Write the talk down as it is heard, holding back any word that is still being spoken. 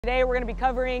Today we're going to be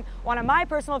covering one of my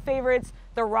personal favorites,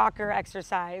 the rocker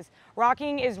exercise.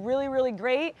 Rocking is really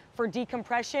great for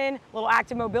decompression, a little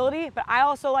active mobility, but I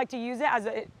also like to use it as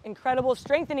an incredible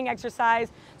strengthening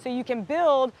exercise so you can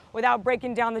build without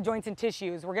breaking down the joints and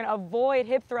tissues. We're going to avoid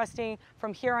hip thrusting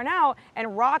from here on out,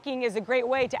 and rocking is a great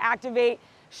way to activate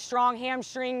strong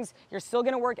hamstrings. You're still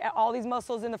going to work at all these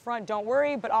muscles in the front, don't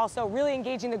worry, but also really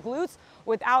engaging the glutes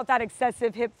without that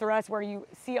excessive hip thrust where you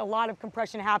see a lot of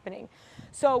compression happening.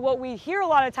 So what we hear a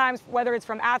lot of times, whether it's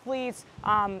from athletes,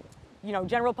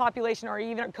 general population, or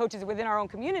even coaches within our own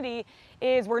community,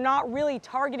 is we're not really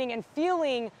targeting and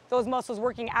feeling those muscles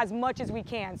working as much as we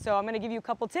can. So I'm going to give you a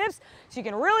couple tips so you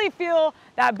can really feel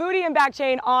that booty and back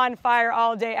chain on fire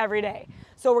all day, every day.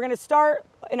 So we're going to start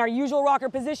in our usual rocker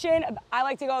position. I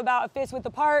like to go about a fist width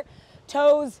apart,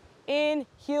 toes in,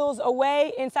 heels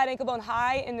away, inside ankle bone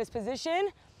high in this position.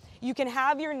 You can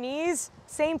have your knees,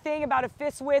 same thing, about a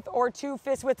fist width or 2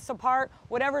 fist widths apart,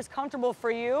 whatever's comfortable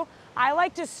for you. I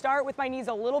like to start with my knees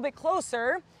a little bit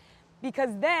closer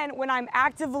because then when I'm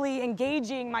actively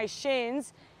engaging my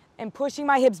shins and pushing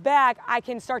my hips back, I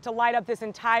can start to light up this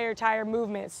entire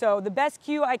movement. So the best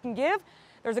cue I can give,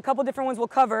 there's a couple different ones we'll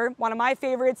cover. One of my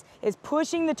favorites is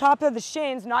pushing the top of the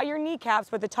shins, not your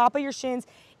kneecaps, but the top of your shins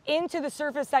into the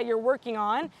surface that you're working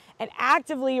on and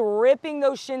actively ripping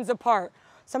those shins apart.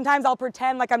 Sometimes I'll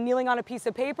pretend like I'm kneeling on a piece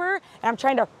of paper and I'm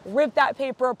trying to rip that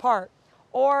paper apart.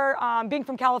 Or being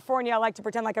from California, I like to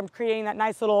pretend like I'm creating that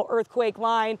nice little earthquake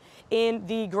line in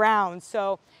the ground.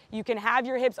 So you can have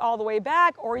your hips all the way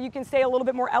back, or you can stay a little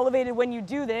bit more elevated when you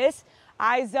do this.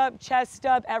 Eyes up, chest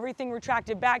up, everything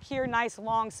retracted back here, nice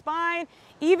long spine.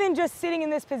 Even just sitting in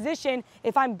this position,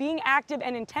 if I'm being active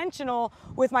and intentional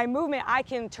with my movement, I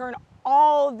can turn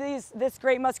all this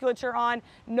great musculature on,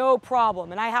 no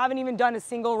problem. And I haven't even done a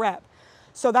single rep.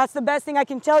 So that's the best thing I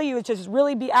can tell you, is just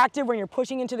really be active when you're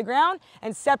pushing into the ground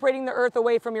and separating the earth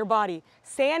away from your body.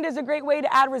 Sand is a great way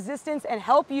to add resistance and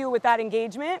help you with that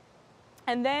engagement.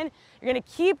 And then you're gonna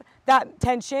keep that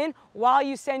tension while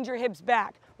you send your hips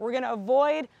back. We're gonna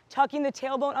avoid tucking the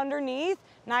tailbone underneath,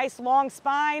 nice long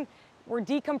spine. We're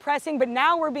decompressing, but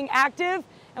now we're being active,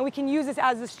 and we can use this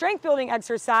as a strength building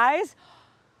exercise.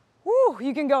 Woo,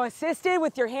 you can go assisted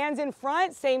with your hands in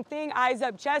front, same thing, eyes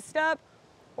up, chest up,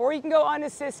 or you can go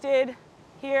unassisted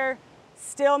here,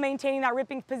 still maintaining that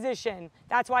ripping position.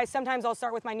 That's why sometimes I'll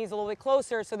start with my knees a little bit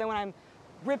closer, so then when I'm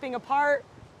ripping apart,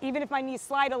 even if my knees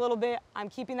slide a little bit, I'm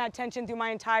keeping that tension through my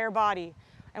entire body.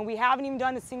 And we haven't even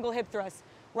done a single hip thrust.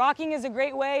 Rocking is a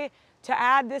great way to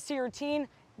add this to your routine,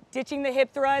 ditching the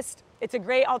hip thrust. It's a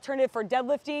great alternative for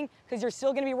deadlifting because you're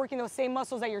still gonna be working those same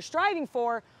muscles that you're striving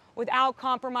for without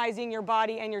compromising your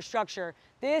body and your structure.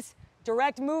 This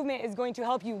direct movement is going to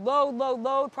help you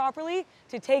load properly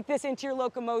to take this into your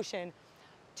locomotion.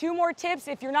 2 more tips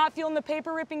if you're not feeling the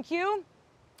paper ripping cue.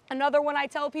 Another one I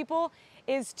tell people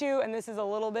is to, and this is a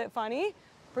little bit funny,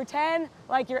 pretend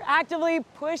like you're actively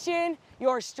pushing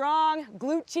your strong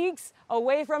glute cheeks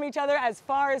away from each other as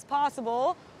far as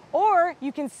possible. Or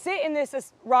you can sit in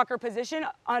this rocker position,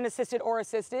 unassisted or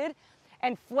assisted,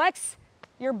 and flex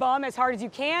your bum as hard as you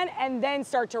can and then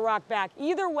start to rock back.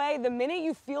 Either way, the minute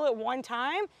you feel it one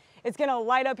time, it's gonna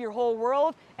light up your whole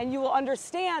world, and you will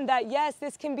understand that yes,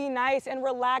 this can be nice and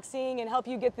relaxing and help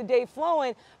you get the day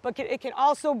flowing, but it can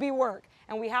also be work.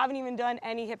 And we haven't even done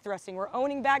any hip thrusting. We're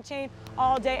owning back chain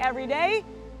all day, every day,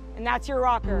 and that's your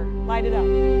rocker. Light it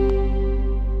up.